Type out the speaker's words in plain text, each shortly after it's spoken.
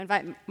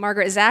Invite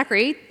Margaret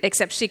Zachary,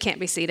 except she can't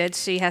be seated.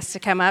 She has to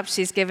come up.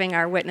 She's giving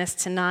our witness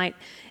tonight.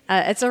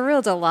 It's a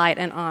real delight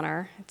and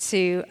honor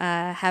to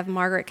have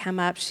Margaret come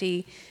up.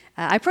 I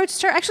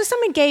approached her. Actually,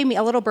 someone gave me,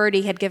 a little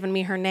birdie had given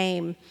me her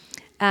name,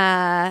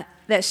 that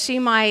she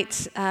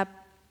might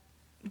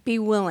be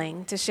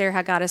willing to share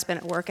how God has been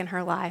at work in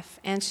her life.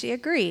 And she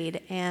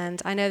agreed.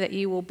 And I know that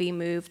you will be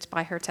moved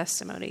by her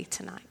testimony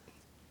tonight.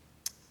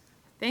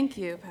 Thank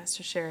you,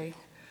 Pastor Sherry.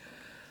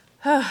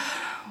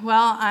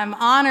 Well, I'm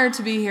honored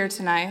to be here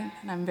tonight,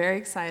 and I'm very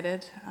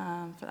excited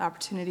for the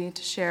opportunity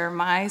to share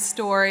my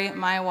story,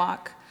 my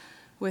walk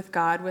with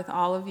God with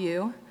all of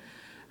you.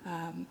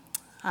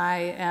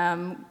 I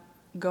am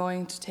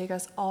going to take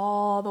us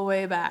all the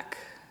way back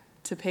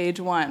to page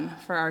 1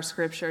 for our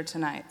scripture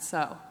tonight,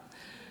 so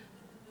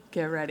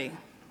get ready,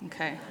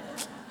 okay?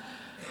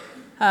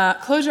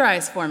 Close your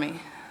eyes for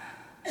me,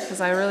 because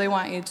I really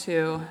want you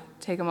to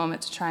take a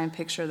moment to try and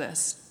picture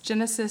this.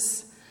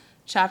 Genesis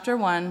Chapter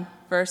 1,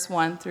 verse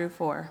 1 through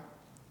 4.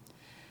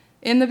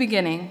 In the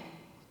beginning,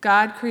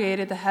 God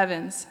created the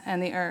heavens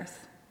and the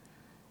earth.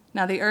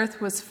 Now the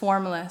earth was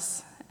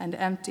formless and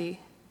empty.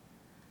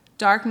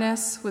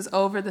 Darkness was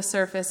over the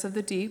surface of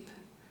the deep,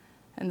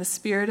 and the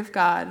Spirit of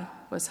God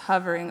was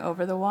hovering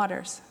over the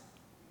waters.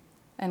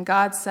 And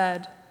God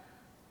said,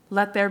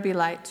 "Let there be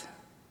light."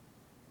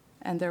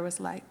 And there was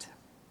light.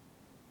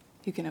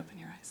 You can open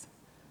your eyes.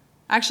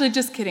 Actually,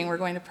 just kidding, we're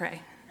going to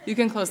pray. You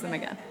can close them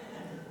again.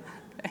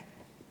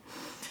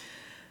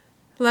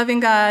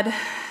 Loving God,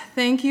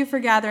 thank you for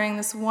gathering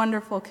this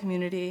wonderful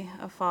community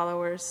of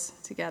followers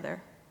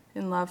together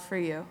in love for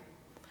you.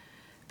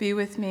 Be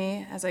with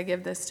me as I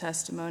give this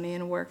testimony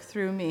and work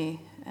through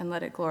me and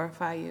let it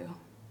glorify you.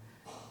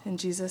 In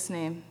Jesus'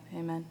 name,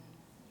 amen.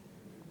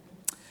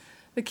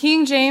 The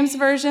King James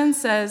Version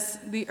says,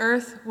 "The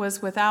earth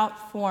was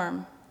without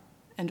form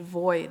and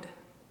void."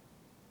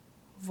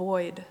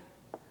 Void.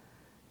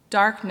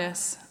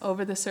 Darkness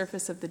over the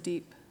surface of the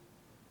deep.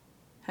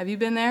 Have you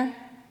been there?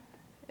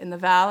 In the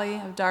valley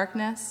of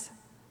darkness?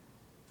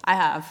 I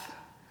have.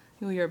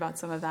 You'll hear about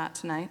some of that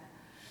tonight.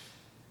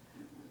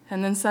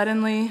 And then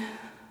suddenly,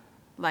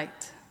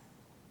 light.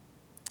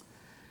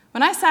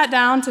 When I sat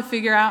down to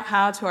figure out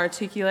how to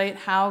articulate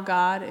how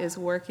God is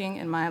working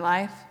in my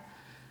life,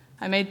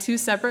 I made 2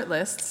 separate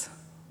lists.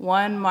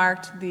 One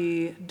marked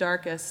the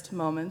darkest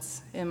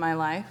moments in my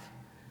life,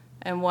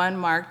 and one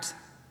marked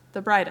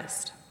the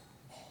brightest.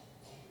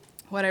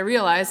 What I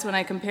realized when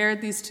I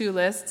compared these 2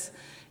 lists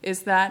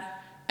is that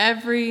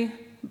every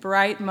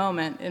bright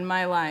moment in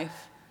my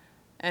life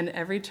and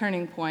every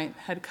turning point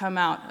had come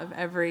out of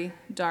every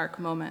dark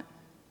moment.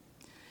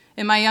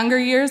 In my younger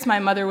years, my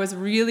mother was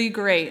really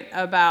great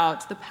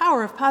about the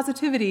power of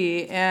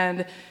positivity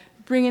and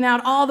bringing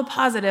out all the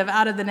positive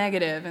out of the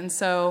negative, and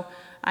so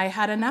I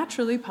had a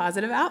naturally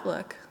positive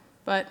outlook.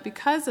 But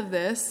because of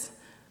this,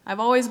 I've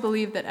always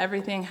believed that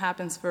everything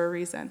happens for a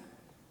reason.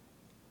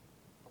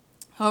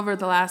 Over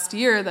the last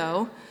year,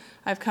 though,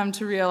 I've come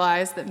to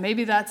realize that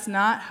maybe that's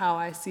not how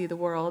I see the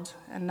world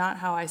and not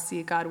how I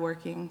see God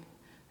working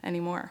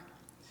anymore.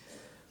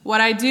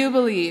 What I do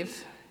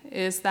believe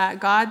is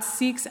that God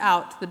seeks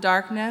out the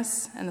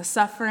darkness and the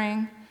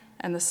suffering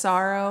and the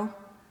sorrow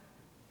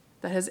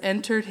that has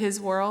entered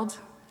his world,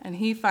 and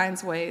he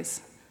finds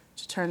ways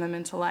to turn them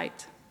into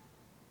light.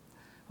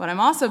 What I'm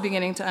also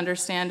beginning to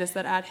understand is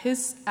that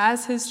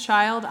as his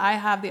child, I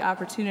have the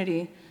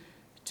opportunity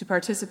to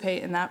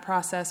participate in that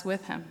process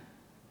with him.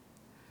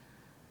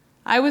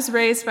 I was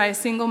raised by a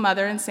single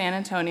mother in San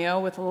Antonio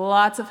with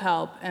lots of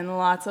help and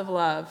lots of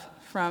love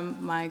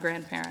from my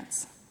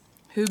grandparents,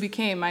 who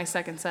became my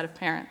second set of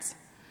parents.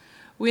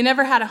 We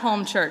never had a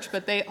home church,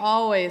 but they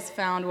always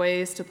found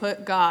ways to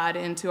put God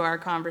into our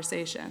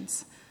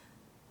conversations,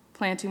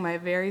 planting my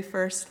very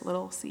first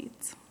little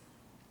seeds.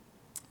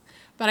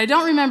 But I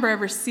don't remember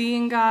ever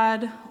seeing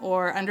God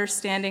or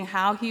understanding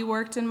how he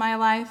worked in my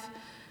life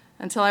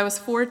until I was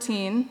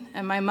 14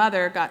 and my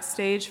mother got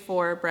stage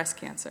 4 breast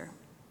cancer.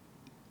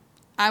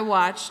 I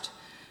watched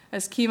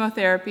as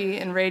chemotherapy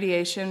and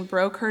radiation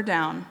broke her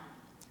down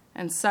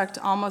and sucked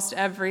almost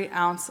every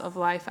ounce of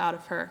life out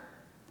of her.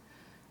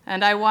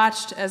 And I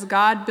watched as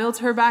God built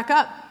her back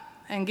up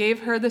and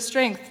gave her the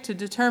strength to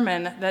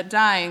determine that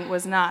dying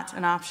was not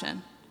an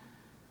option.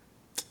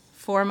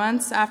 4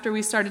 months after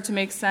we started to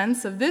make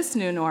sense of this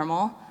new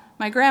normal,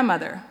 my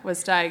grandmother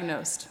was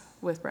diagnosed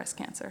with breast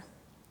cancer.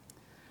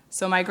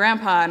 So my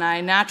grandpa and I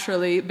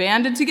naturally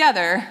banded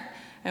together,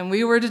 and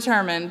we were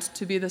determined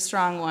to be the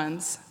strong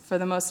ones for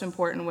the most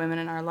important women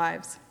in our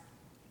lives.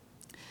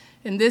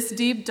 In this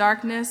deep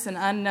darkness and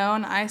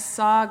unknown, I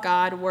saw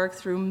God work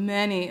through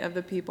many of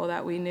the people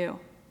that we knew.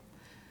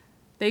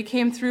 They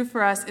came through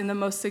for us in the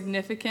most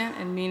significant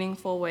and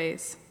meaningful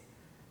ways.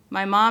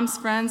 My mom's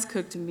friends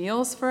cooked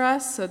meals for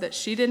us so that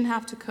she didn't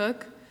have to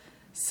cook.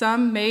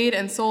 Some made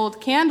and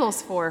sold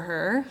candles for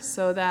her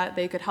so that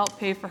they could help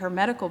pay for her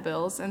medical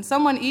bills, and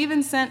someone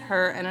even sent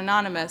her an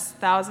anonymous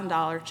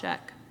 $1,000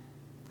 check.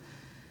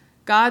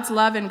 God's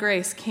love and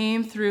grace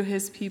came through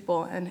his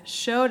people and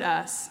showed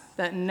us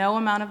that no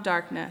amount of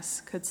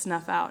darkness could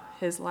snuff out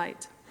his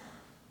light.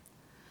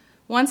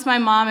 Once my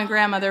mom and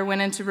grandmother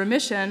went into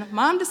remission,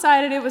 Mom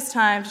decided it was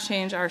time to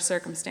change our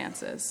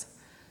circumstances.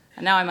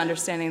 And now I'm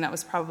understanding that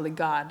was probably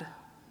God,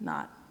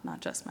 not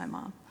just my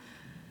mom.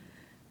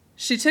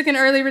 She took an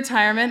early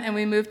retirement, and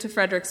we moved to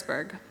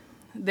Fredericksburg.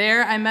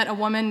 There, I met a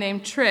woman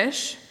named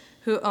Trish,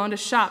 who owned a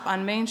shop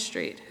on Main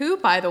Street, who,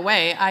 by the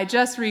way, I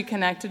just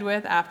reconnected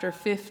with after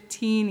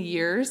 15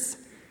 years,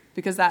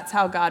 because that's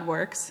how God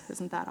works.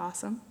 Isn't that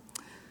awesome?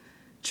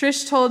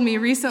 Trish told me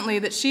recently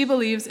that she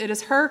believes it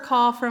is her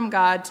call from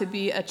God to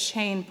be a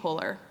chain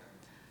puller,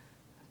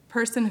 a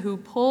person who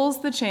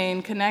pulls the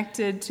chain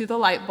connected to the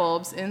light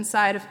bulbs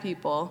inside of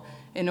people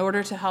in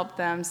order to help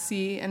them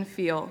see and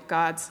feel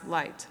God's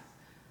light.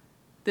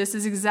 This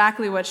is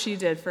exactly what she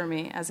did for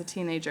me as a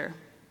teenager.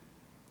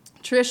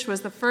 Trish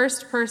was the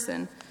first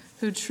person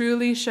who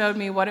truly showed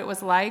me what it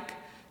was like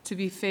to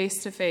be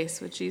face to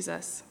face with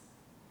Jesus.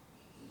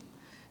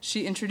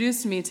 She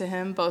introduced me to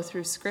him both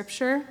through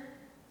Scripture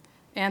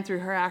and through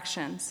her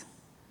actions.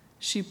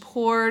 She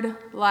poured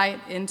light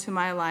into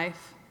my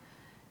life,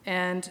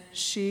 and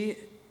she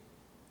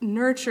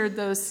nurtured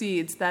those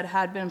seeds that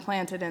had been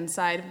planted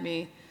inside of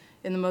me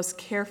in the most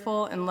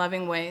careful and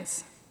loving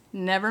ways,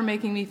 never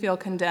making me feel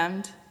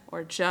condemned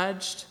or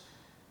judged.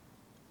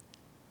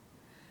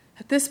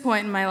 At this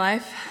point in my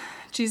life,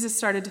 Jesus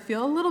started to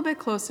feel a little bit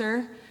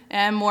closer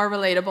and more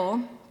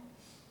relatable,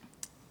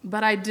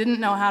 but I didn't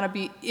know how to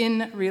be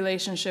in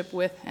relationship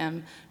with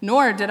him,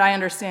 nor did I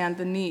understand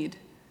the need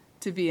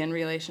to be in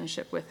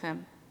relationship with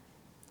him.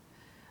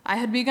 I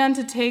had begun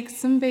to take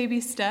some baby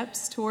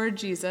steps toward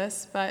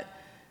Jesus, but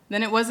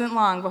then it wasn't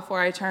long before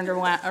I turned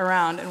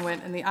around and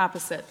went in the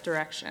opposite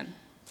direction.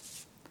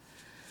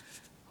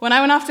 When I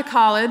went off to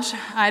college,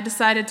 I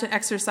decided to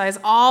exercise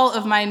all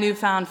of my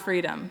newfound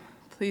freedom.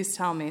 Please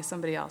tell me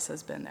somebody else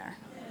has been there.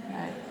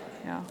 Right?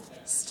 Yeah,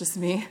 it's just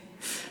me.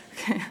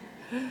 Okay.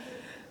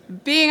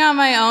 Being on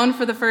my own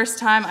for the first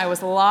time, I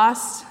was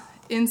lost,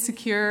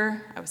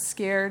 insecure, I was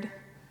scared.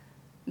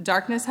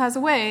 Darkness has a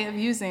way of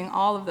using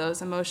all of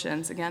those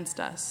emotions against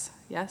us,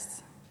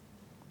 yes?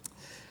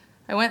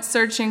 I went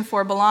searching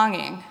for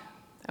belonging,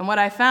 and what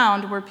I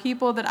found were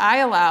people that I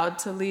allowed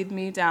to lead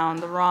me down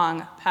the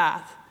wrong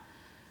path.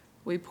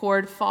 We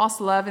poured false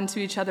love into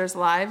each other's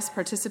lives,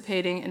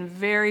 participating in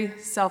very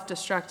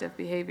self-destructive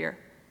behavior.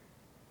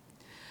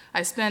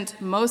 I spent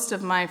most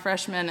of my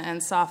freshman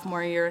and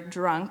sophomore year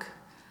drunk,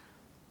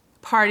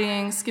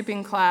 partying,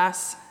 skipping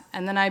class,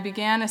 and then I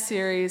began a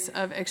series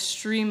of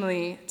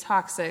extremely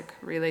toxic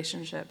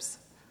relationships.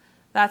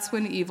 That's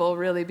when evil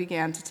really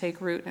began to take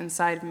root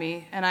inside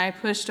me, and I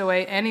pushed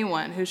away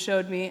anyone who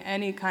showed me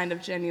any kind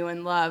of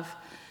genuine love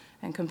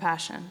and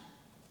compassion,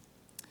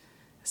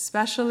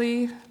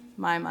 especially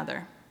my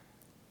mother,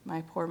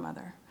 my poor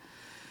mother.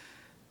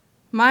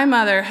 My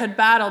mother had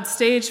battled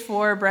stage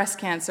 4 breast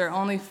cancer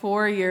only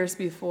 4 years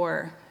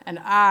before, and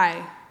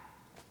I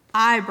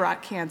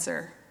brought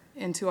cancer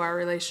into our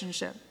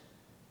relationship.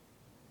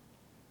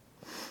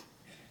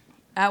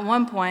 At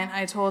one point,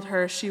 I told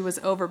her she was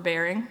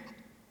overbearing,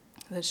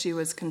 that she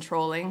was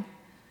controlling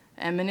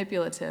and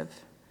manipulative,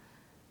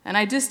 and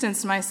I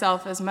distanced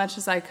myself as much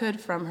as I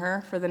could from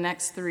her for the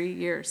next 3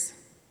 years.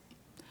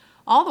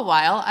 All the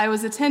while, I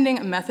was attending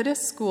a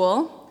Methodist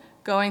school,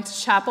 going to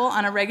chapel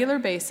on a regular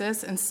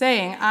basis, and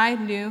saying I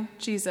knew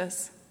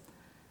Jesus,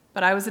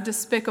 but I was a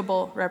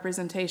despicable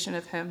representation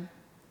of him.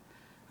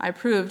 I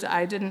proved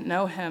I didn't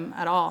know him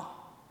at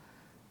all.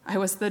 I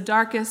was the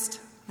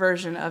darkest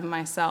version of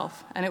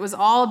myself, and it was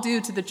all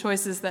due to the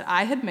choices that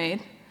I had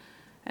made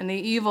and the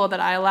evil that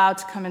I allowed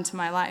to come into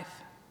my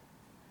life.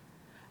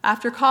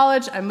 After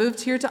college, I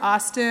moved here to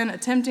Austin,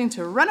 attempting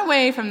to run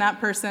away from that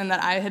person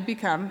that I had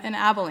become in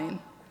Abilene.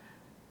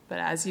 But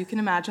as you can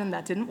imagine,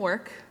 that didn't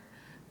work.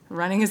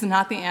 Running is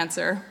not the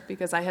answer,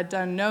 because I had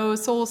done no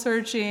soul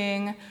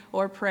searching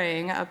or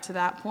praying up to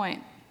that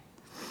point.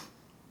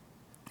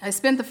 I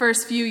spent the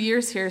first few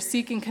years here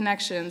seeking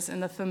connections in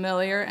the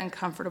familiar and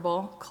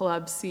comfortable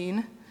club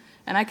scene,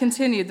 and I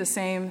continued the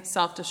same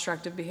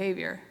self-destructive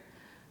behavior.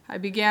 I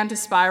began to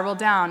spiral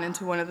down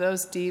into one of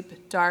those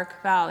deep,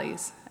 dark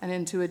valleys and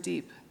into a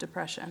deep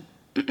depression.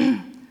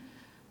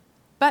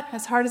 But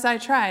as hard as I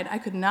tried, I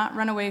could not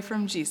run away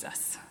from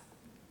Jesus.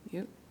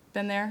 You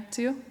been there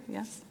too?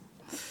 Yes?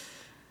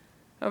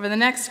 Over the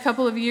next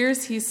couple of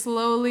years, he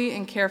slowly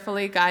and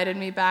carefully guided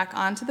me back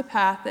onto the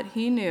path that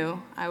he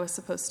knew I was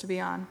supposed to be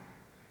on.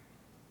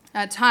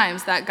 At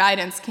times, that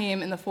guidance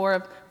came in the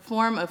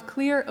form of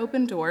clear,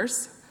 open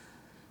doors,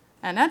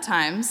 and at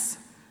times,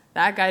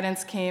 that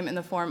guidance came in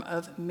the form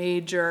of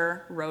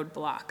major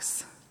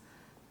roadblocks.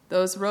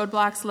 Those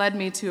roadblocks led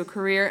me to a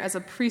career as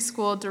a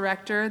preschool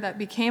director that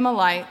became a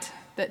light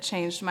that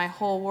changed my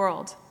whole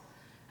world,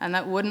 and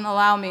that wouldn't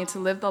allow me to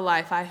live the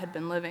life I had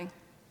been living.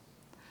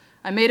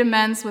 I made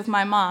amends with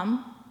my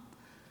mom,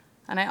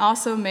 and I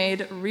also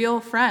made real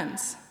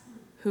friends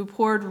who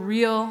poured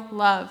real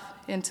love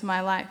into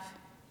my life.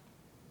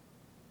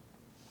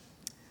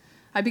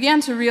 I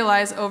began to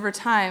realize over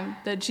time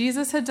that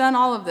Jesus had done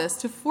all of this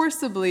to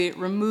forcibly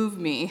remove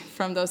me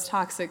from those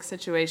toxic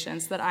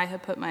situations that I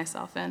had put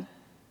myself in.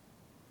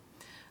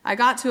 I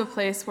got to a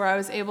place where I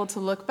was able to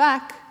look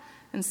back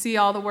and see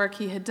all the work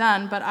he had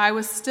done, but I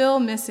was still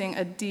missing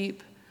a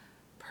deep,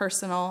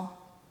 personal,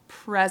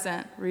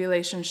 present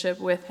relationship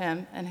with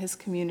him and his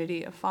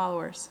community of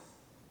followers.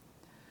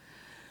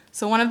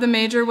 So one of the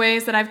major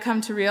ways that I've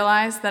come to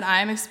realize that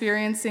I'm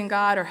experiencing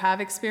God or have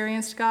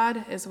experienced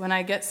God is when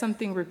I get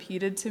something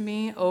repeated to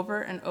me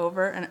over and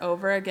over and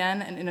over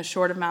again and in a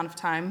short amount of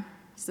time.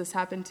 Does this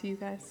happen to you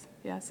guys?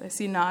 Yes, I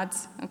see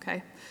nods.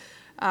 Okay.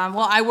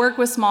 Well, I work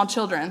with small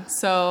children,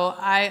 so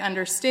I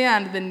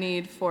understand the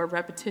need for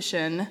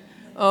repetition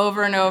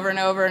over and over and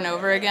over and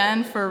over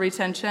again for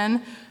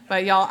retention.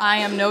 But y'all, I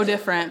am no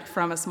different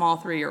from a small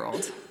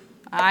 3-year-old.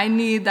 I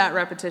need that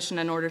repetition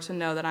in order to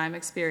know that I'm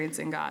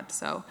experiencing God.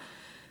 So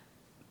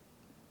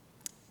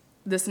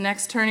this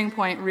next turning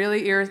point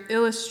really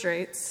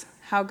illustrates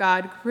how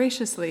God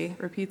graciously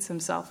repeats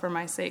himself for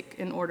my sake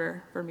in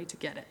order for me to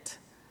get it.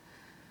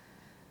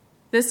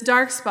 This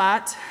dark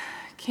spot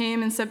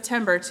came in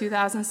September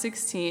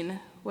 2016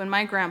 when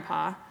my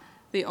grandpa,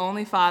 the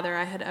only father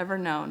I had ever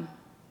known,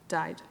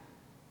 died.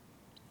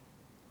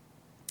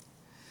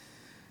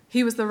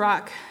 He was the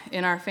rock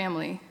in our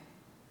family.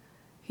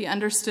 He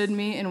understood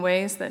me in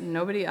ways that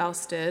nobody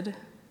else did,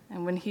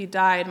 and when he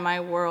died, my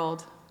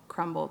world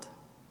crumbled.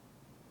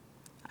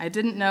 I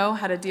didn't know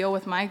how to deal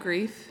with my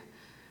grief,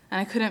 and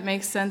I couldn't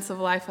make sense of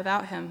life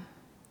without him.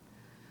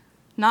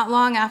 Not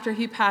long after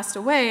he passed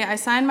away, I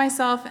signed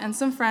myself and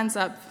some friends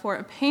up for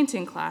a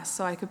painting class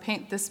so I could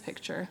paint this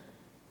picture.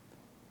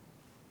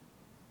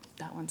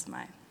 That one's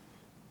mine.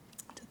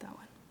 I did that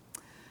one.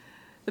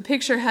 The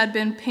picture had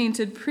been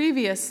painted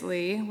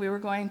previously. I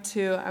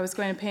was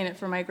going to paint it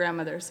for my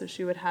grandmother so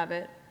she would have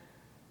it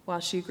while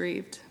she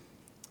grieved.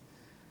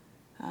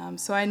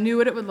 So I knew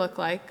what it would look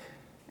like,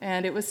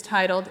 and it was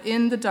titled,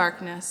 "In the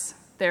Darkness,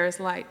 There is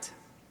Light."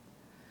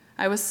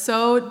 I was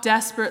so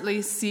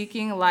desperately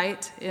seeking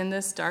light in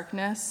this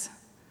darkness.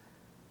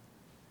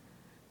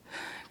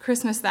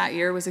 Christmas that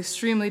year was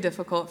extremely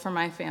difficult for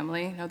my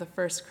family. You know, the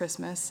first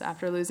Christmas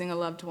after losing a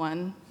loved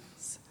one.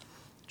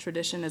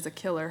 Tradition is a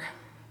killer.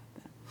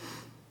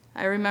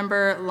 I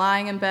remember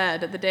lying in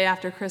bed the day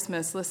after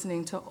Christmas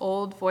listening to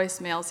old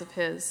voicemails of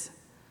his,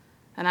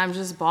 and I'm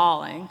just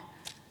bawling.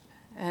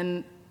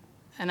 And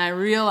I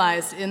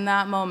realized in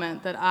that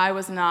moment that I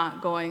was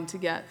not going to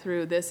get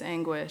through this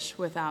anguish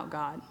without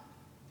God.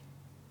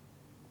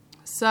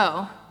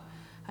 So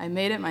I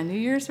made it my New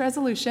Year's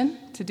resolution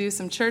to do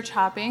some church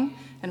hopping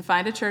and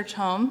find a church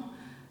home.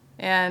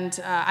 And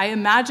I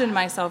imagined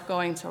myself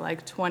going to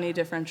like 20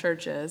 different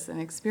churches and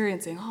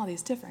experiencing all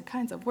these different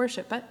kinds of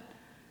worship. But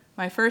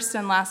my first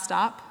and last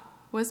stop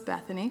was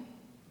Bethany.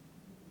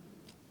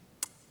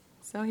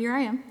 So here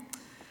I am.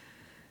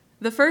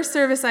 The first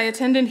service I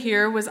attended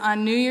here was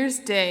on New Year's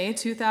Day,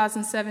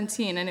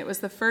 2017, and it was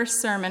the first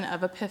sermon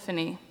of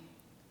Epiphany.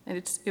 And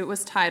it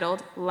was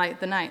titled, "Light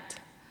the Night."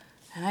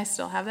 And I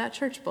still have that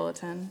church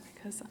bulletin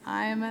because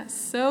I'm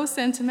so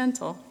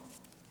sentimental.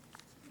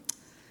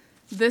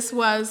 This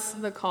was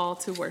the call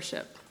to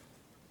worship.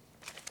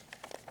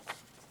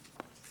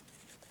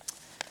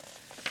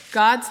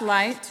 God's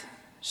light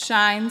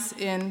shines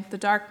in the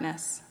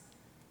darkness.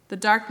 The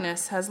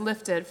darkness has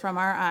lifted from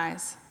our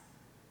eyes.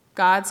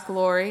 God's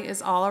glory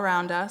is all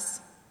around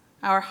us.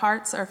 Our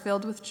hearts are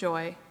filled with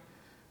joy.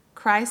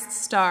 Christ's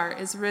star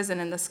is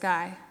risen in the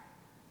sky.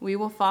 We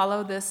will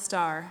follow this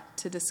star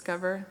to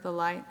discover the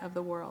light of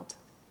the world.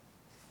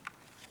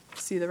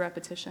 See the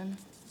repetition?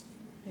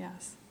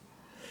 Yes.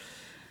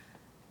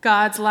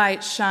 God's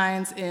light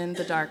shines in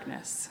the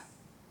darkness.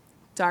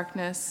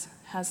 Darkness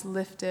has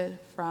lifted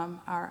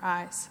from our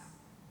eyes.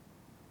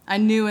 I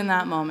knew in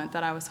that moment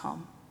that I was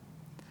home.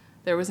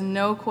 There was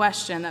no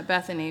question that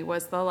Bethany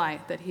was the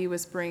light that he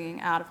was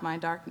bringing out of my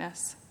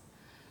darkness.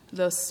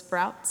 Those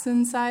sprouts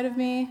inside of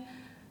me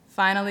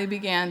finally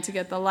began to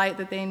get the light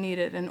that they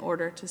needed in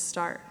order to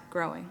start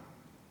growing.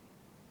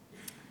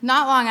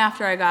 Not long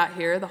after I got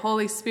here, the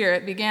Holy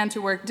Spirit began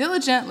to work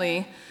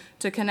diligently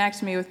to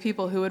connect me with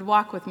people who would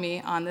walk with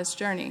me on this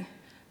journey.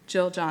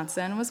 Jill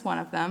Johnson was one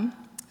of them.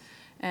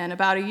 And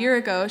about a year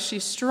ago, she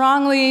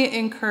strongly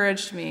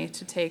encouraged me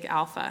to take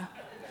Alpha.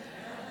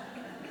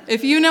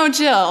 If you know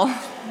Jill,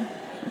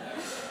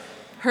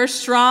 her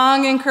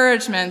strong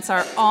encouragements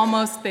are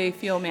they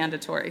feel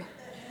mandatory,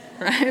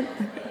 right?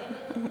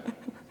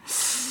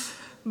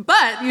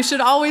 But you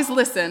should always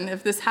listen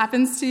if this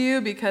happens to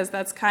you, because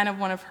that's kind of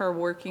one of her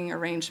working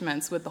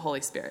arrangements with the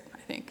Holy Spirit, I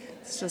think.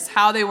 It's just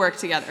how they work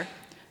together.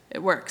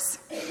 It works.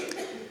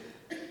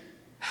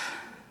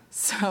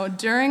 So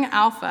during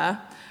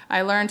Alpha,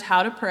 I learned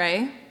how to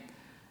pray,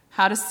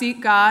 how to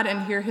seek God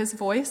and hear his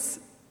voice,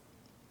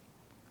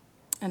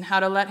 and how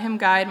to let him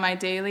guide my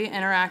daily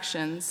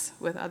interactions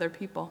with other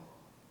people.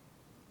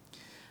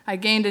 I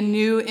gained a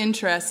new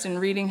interest in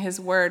reading his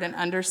word and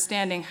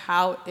understanding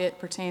how it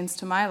pertains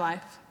to my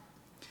life.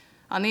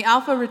 On the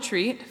Alpha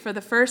retreat, for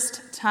the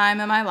first time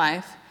in my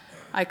life,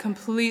 I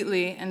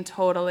completely and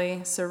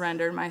totally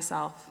surrendered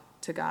myself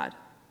to God.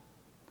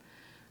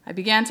 I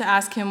began to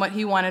ask him what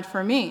he wanted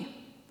for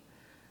me,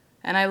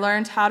 and I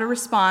learned how to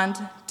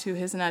respond to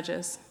his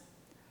nudges.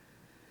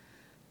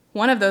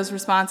 One of those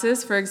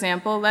responses, for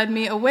example, led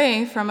me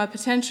away from a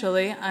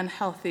potentially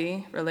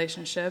unhealthy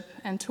relationship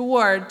and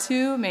toward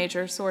two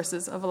major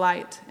sources of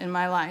light in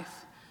my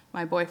life,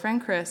 my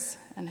boyfriend Chris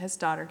and his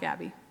daughter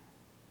Gabby.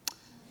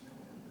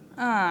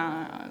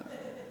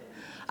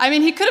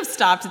 He could have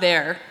stopped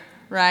there,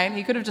 right?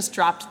 He could have just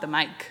dropped the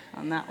mic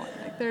on that one.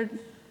 They're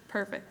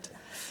perfect.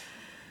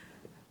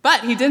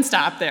 But he didn't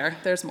stop there.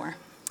 There's more.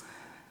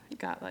 He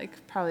got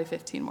probably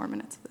 15 more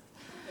minutes of this.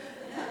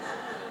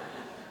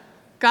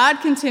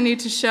 God continued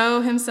to show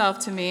himself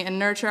to me and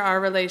nurture our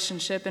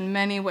relationship in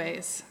many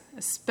ways,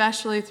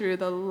 especially through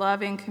the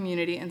loving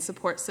community and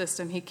support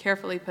system he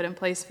carefully put in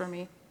place for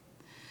me.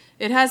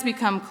 It has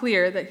become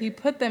clear that he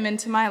put them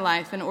into my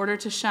life in order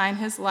to shine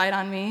his light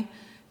on me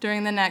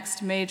during the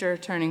next major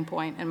turning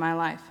point in my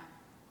life.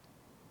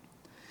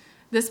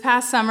 This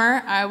past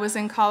summer, I was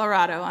in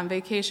Colorado on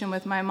vacation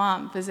with my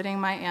mom, visiting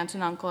my aunt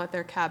and uncle at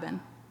their cabin.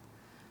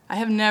 I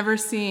have never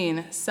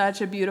seen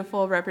such a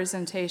beautiful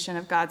representation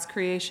of God's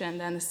creation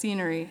than the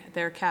scenery at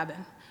their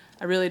cabin.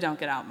 I really don't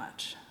get out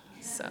much.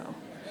 So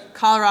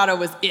Colorado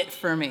was it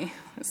for me.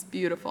 It's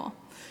beautiful.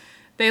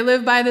 They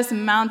live by this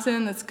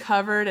mountain that's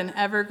covered in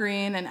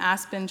evergreen and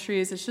aspen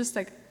trees. It's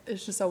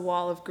just a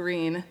wall of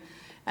green.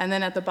 And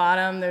then at the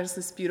bottom, there's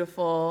this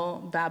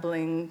beautiful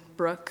babbling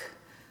brook,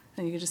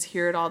 and you can just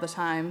hear it all the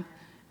time.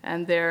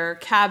 And their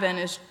cabin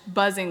is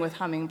buzzing with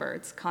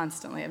hummingbirds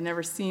constantly. I've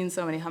never seen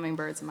so many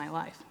hummingbirds in my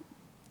life.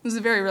 It was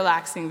a very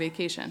relaxing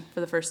vacation for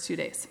the first 2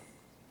 days.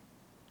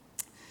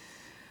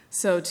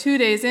 So 2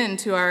 days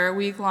into our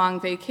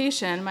week-long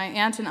vacation, my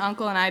aunt and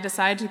uncle and I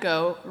decided to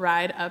go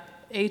ride up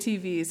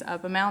ATVs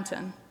up a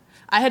mountain.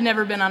 I had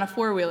never been on a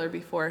four-wheeler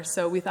before,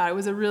 so we thought it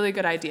was a really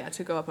good idea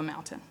to go up a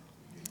mountain.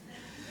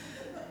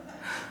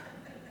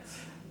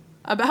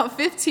 About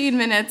 15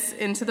 minutes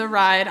into the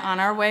ride on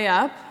our way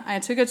up, I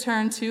took a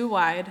turn too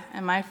wide,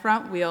 and my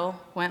front wheel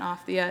went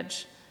off the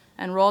edge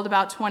and rolled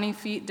about 20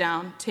 feet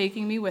down,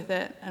 taking me with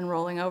it and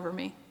rolling over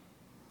me.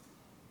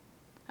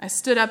 I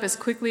stood up as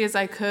quickly as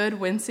I could,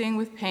 wincing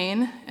with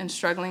pain and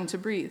struggling to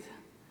breathe.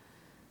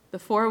 The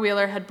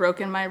four-wheeler had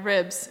broken my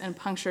ribs and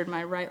punctured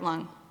my right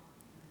lung.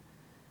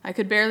 I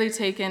could barely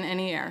take in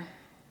any air.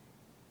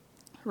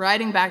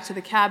 Riding back to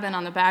the cabin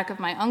on the back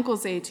of my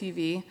uncle's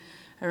ATV,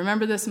 I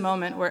remember this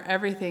moment where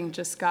everything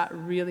just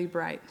got really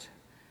bright.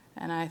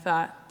 And I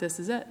thought, this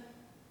is it.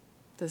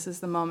 This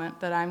is the moment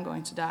that I'm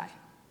going to die.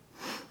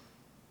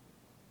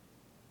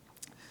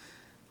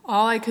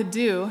 All I could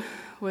do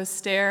was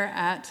stare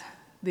at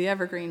the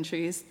evergreen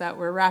trees that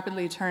were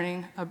rapidly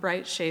turning a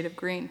bright shade of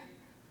green.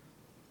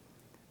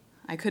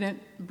 I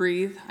couldn't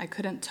breathe, I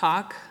couldn't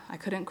talk, I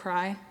couldn't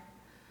cry.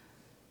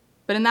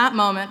 But in that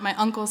moment, my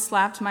uncle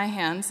slapped my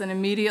hands, and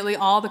immediately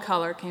all the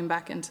color came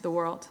back into the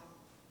world.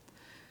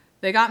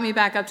 They got me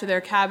back up to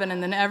their cabin,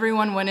 and then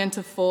everyone went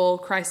into full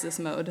crisis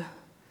mode.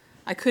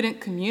 I couldn't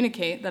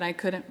communicate that I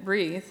couldn't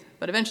breathe,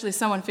 but eventually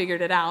someone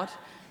figured it out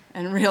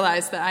and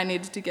realized that I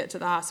needed to get to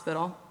the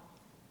hospital.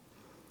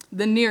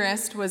 The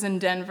nearest was in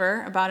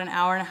Denver, about an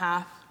hour and a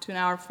half to an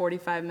hour and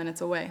 45 minutes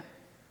away.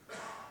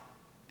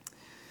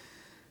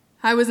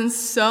 I was in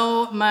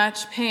so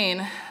much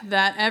pain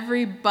that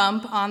every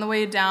bump on the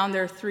way down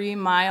their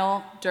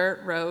 3-mile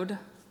dirt road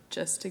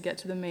just to get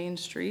to the main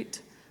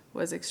street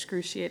was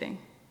excruciating.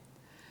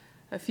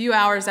 A few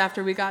hours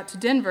after we got to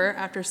Denver,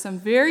 after some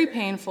very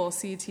painful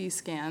CT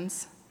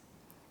scans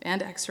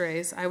and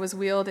x-rays, I was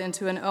wheeled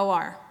into an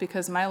OR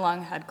because my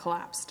lung had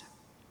collapsed.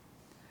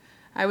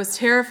 I was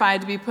terrified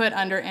to be put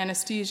under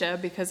anesthesia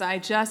because I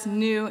just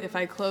knew if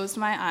I closed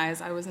my eyes,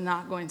 I was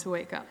not going to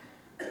wake up.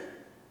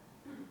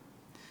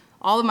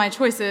 All of my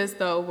choices,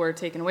 though, were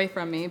taken away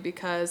from me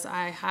because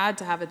I had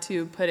to have a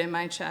tube put in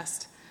my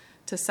chest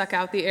to suck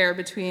out the air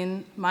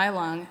between my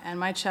lung and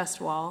my chest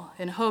wall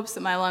in hopes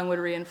that my lung would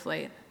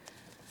reinflate.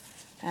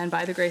 And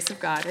by the grace of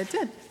God, it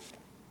did.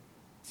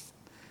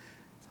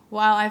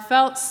 While I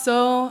felt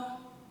so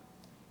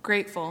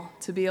grateful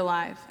to be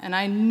alive, and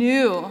I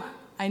knew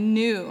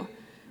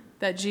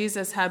that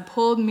Jesus had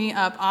pulled me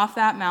up off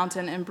that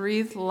mountain and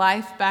breathed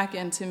life back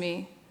into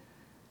me,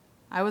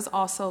 I was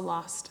also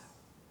lost.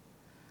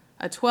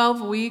 A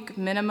 12-week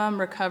minimum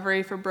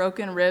recovery for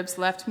broken ribs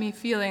left me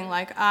feeling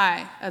like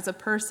I, as a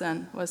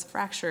person, was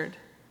fractured.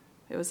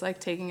 It was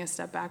like taking a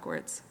step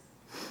backwards.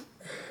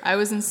 I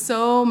was in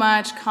so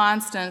much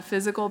constant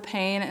physical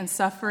pain and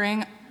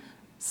suffering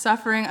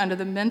under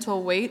the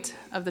mental weight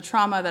of the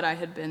trauma that I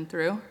had been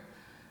through.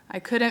 I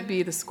couldn't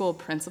be the school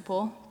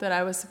principal that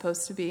I was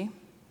supposed to be,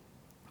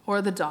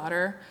 or the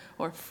daughter,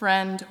 or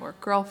friend, or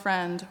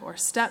girlfriend, or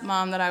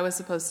stepmom that I was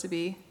supposed to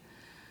be.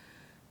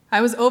 I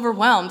was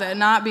overwhelmed at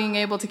not being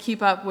able to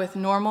keep up with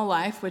normal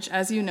life, which,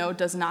 as you know,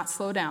 does not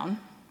slow down.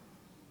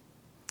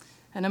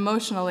 And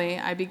emotionally,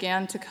 I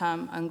began to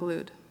come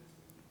unglued.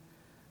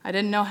 I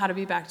didn't know how to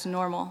be back to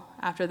normal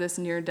after this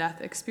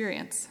near-death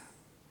experience.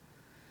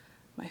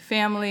 My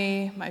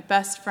family, my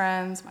best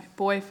friends, my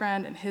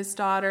boyfriend and his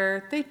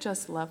daughter, they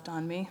just loved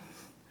on me.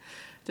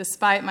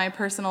 Despite my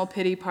personal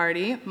pity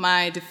party,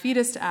 my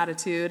defeatist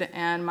attitude,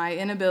 and my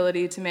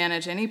inability to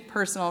manage any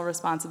personal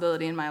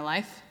responsibility in my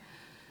life,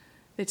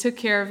 they took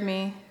care of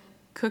me,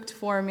 cooked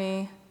for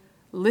me,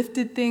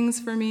 lifted things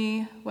for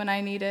me when I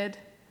needed,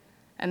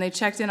 and they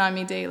checked in on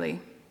me daily.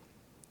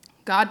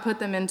 God put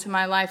them into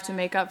my life to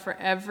make up for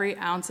every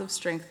ounce of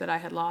strength that I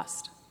had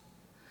lost.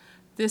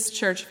 This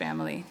church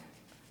family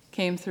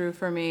came through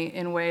for me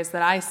in ways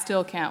that I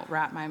still can't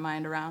wrap my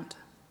mind around.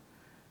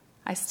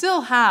 I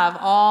still have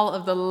all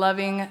of the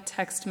loving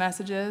text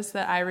messages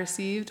that I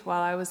received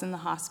while I was in the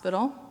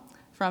hospital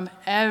from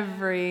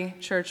every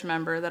church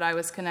member that I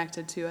was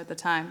connected to at the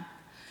time.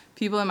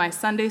 People in my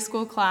Sunday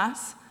school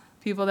class,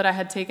 people that I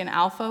had taken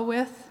Alpha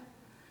with,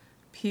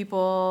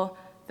 people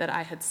that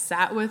I had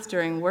sat with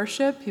during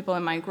worship, people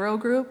in my Grow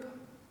group.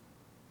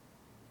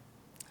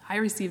 I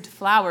received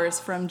flowers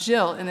from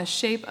Jill in the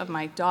shape of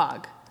my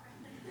dog.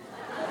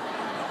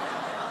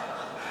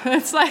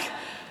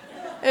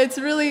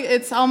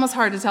 It's almost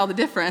hard to tell the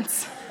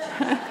difference.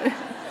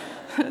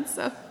 It's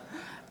so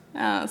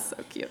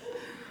cute.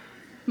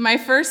 My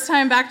first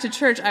time back to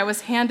church, I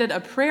was handed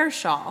a prayer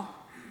shawl.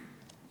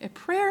 A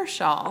prayer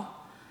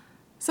shawl.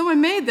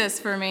 Someone made this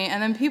for me,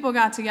 and then people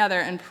got together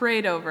and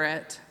prayed over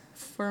it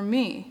for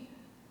me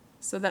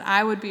so that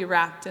I would be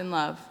wrapped in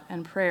love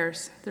and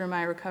prayers through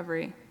my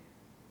recovery.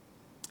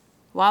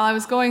 While I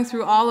was going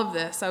through all of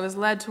this, I was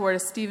led toward a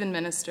Stephen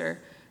minister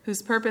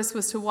whose purpose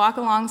was to walk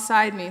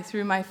alongside me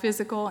through my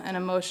physical and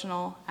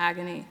emotional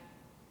agony,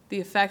 the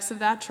effects of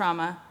that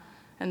trauma,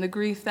 and the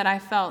grief that I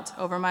felt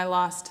over my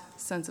lost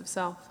sense of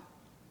self.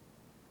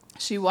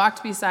 She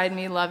walked beside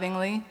me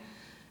lovingly,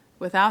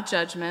 without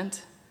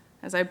judgment,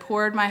 as I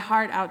poured my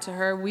heart out to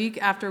her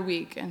week after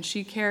week, and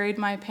she carried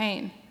my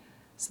pain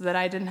so that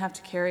I didn't have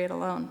to carry it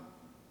alone.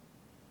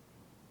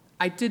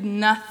 I did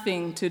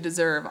nothing to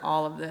deserve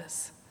all of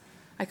this.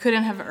 I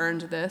couldn't have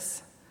earned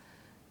this.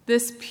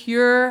 This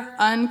pure,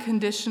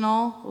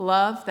 unconditional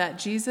love that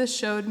Jesus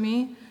showed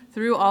me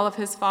through all of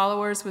his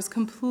followers was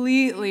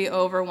completely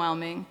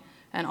overwhelming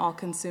and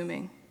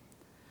all-consuming.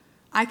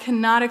 I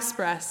cannot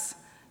express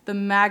the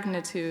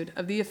magnitude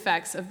of the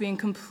effects of being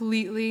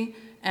completely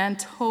and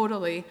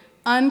totally,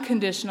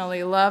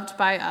 unconditionally loved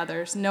by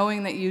others,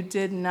 knowing that you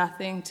did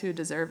nothing to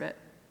deserve it.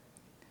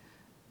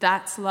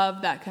 That's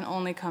love that can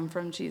only come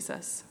from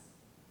Jesus.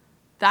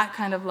 That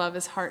kind of love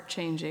is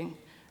heart-changing,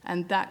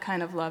 and that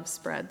kind of love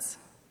spreads.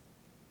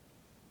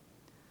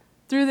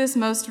 Through this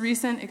most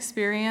recent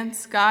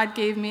experience, God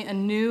gave me a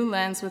new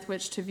lens with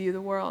which to view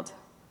the world.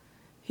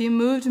 He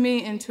moved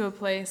me into a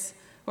place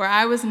where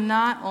I was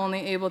not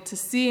only able to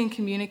see and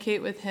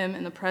communicate with him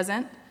in the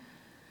present,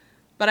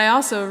 but I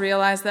also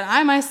realized that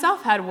I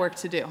myself had work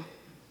to do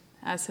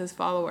as his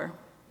follower.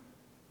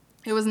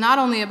 It was not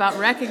only about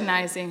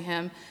recognizing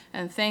him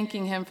and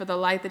thanking him for the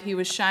light that he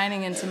was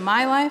shining into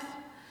my life,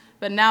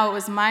 but now it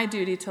was my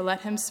duty to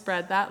let him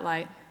spread that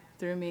light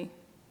through me.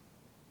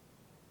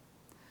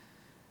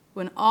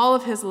 When all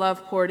of his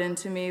love poured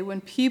into me, when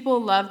people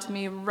loved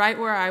me right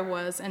where I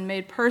was and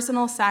made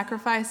personal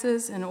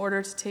sacrifices in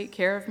order to take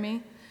care of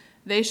me,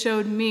 they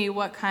showed me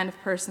what kind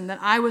of person that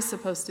I was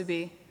supposed to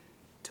be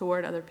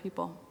toward other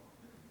people.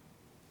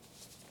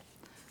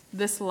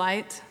 This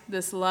light,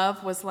 this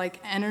love was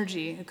like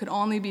energy. It could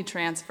only be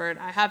transferred.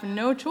 I have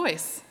no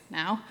choice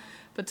now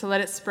but to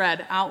let it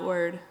spread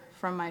outward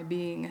from my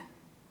being.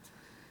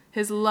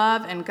 His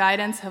love and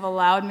guidance have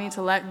allowed me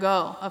to let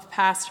go of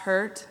past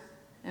hurt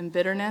and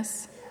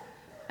bitterness,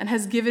 and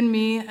has given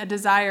me a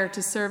desire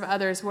to serve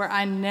others where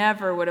I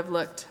never would have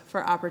looked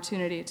for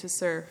opportunity to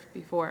serve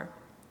before.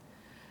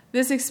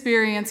 This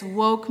experience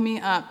woke me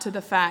up to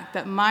the fact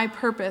that my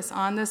purpose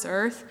on this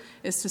earth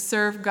is to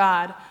serve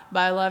God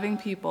by loving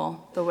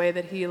people the way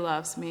that he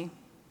loves me.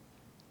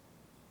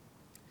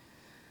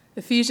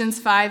 Ephesians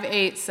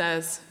 5:8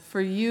 says, "For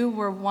you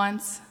were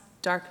once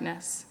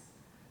darkness,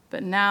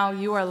 but now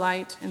you are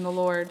light in the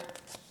Lord.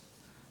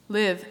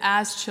 Live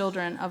as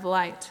children of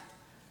light.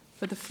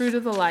 But the fruit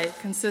of the light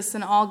consists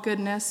in all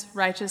goodness,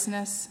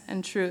 righteousness,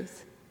 and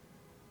truth.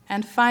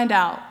 And find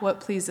out what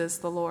pleases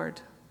the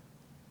Lord."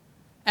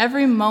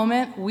 Every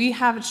moment we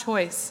have a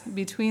choice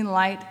between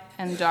light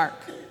and dark.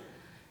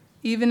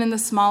 Even in the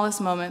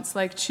smallest moments,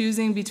 like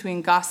choosing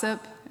between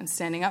gossip and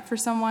standing up for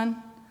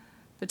someone,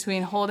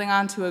 between holding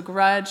on to a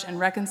grudge and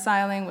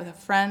reconciling with a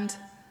friend,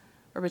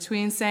 or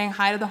between saying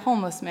hi to the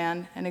homeless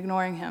man and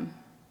ignoring him.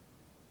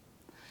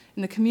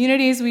 In the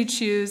communities we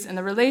choose and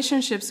the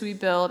relationships we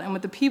build and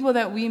with the people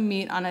that we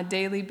meet on a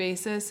daily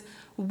basis,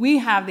 we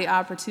have the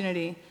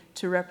opportunity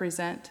to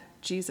represent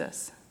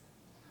Jesus.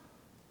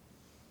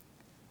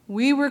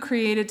 We were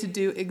created to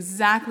do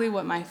exactly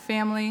what my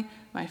family,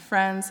 my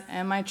friends,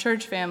 and my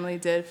church family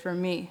did for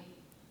me.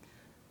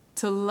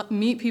 To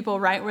meet people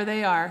right where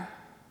they are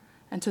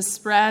and to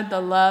spread the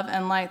love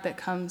and light that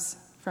comes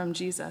from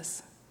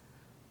Jesus.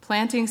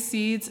 Planting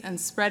seeds and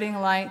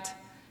spreading light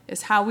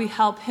is how we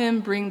help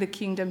him bring the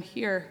kingdom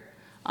here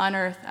on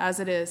earth as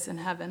it is in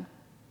heaven.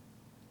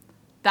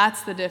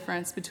 That's the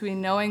difference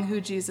between knowing who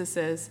Jesus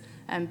is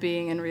and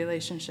being in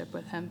relationship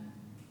with him.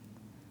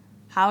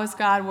 How is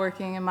God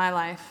working in my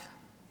life?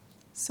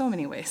 So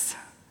many ways.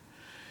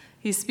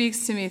 He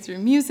speaks to me through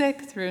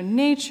music, through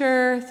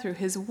nature, through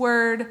his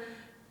word,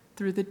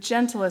 through the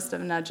gentlest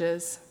of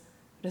nudges,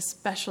 but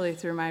especially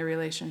through my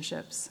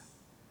relationships.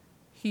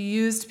 He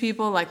used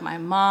people like my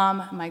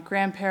mom, my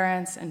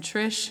grandparents, and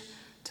Trish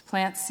to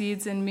plant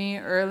seeds in me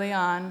early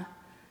on.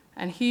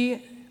 And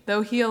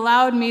though he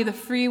allowed me the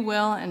free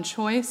will and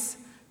choice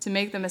to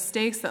make the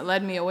mistakes that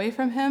led me away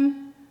from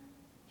him,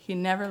 he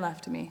never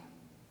left me.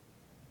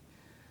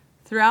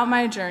 Throughout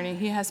my journey,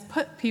 he has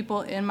put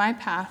people in my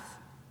path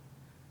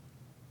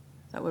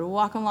that would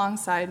walk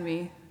alongside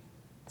me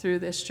through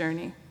this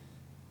journey,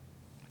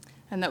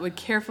 and that would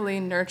carefully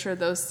nurture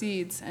those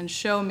seeds and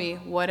show me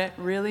what it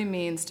really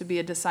means to be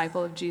a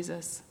disciple of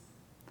Jesus.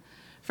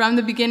 From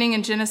the beginning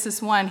in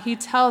Genesis 1, he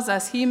tells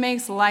us he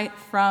makes light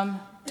from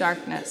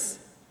darkness.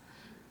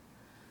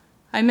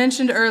 I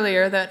mentioned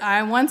earlier that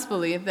I once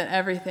believed that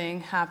everything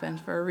happened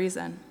for a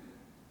reason.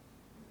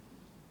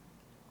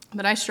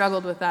 But I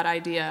struggled with that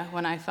idea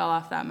when I fell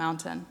off that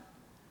mountain.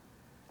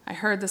 I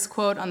heard this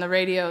quote on the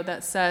radio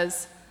that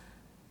says,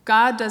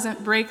 "God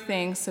doesn't break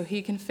things so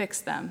he can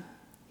fix them.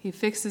 He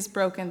fixes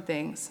broken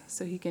things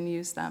so he can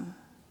use them."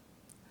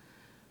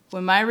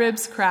 When my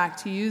ribs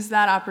cracked, he used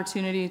that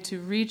opportunity to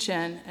reach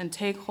in and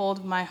take hold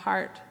of my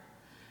heart,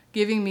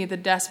 giving me the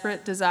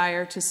desperate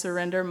desire to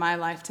surrender my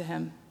life to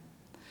him.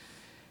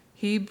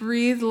 He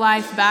breathed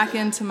life back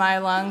into my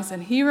lungs,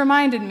 and he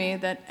reminded me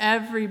that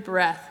every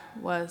breath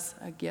was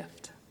a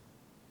gift.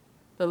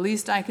 The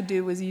least I could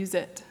do was use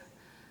it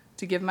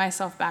to give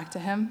myself back to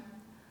him,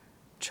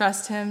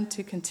 trust him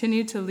to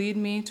continue to lead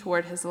me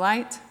toward his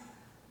light,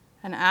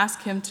 and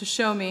ask him to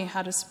show me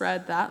how to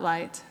spread that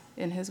light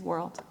in his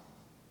world.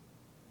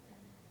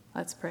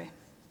 Let's pray.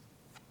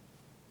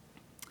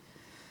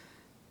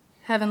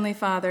 Heavenly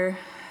Father,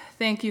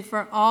 thank you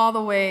for all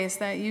the ways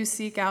that you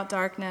seek out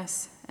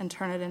darkness and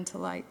turn it into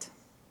light.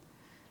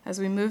 As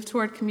we move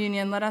toward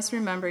communion, let us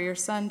remember your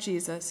Son,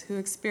 Jesus, who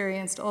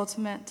experienced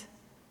ultimate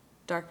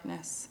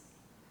darkness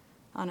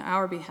on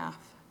our behalf,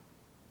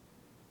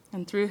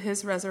 and through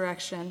his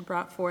resurrection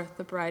brought forth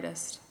the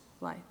brightest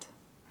light.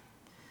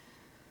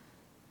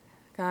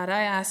 God,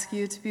 I ask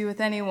you to be with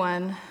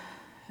anyone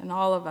and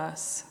all of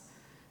us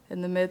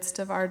in the midst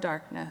of our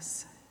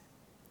darkness,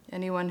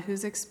 anyone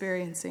who's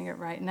experiencing it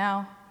right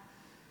now,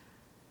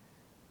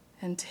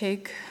 and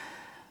take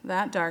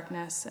that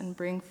darkness and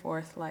bring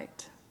forth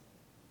light.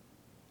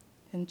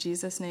 In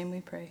Jesus' name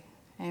we pray.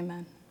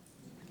 Amen.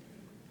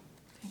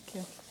 Thank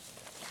you.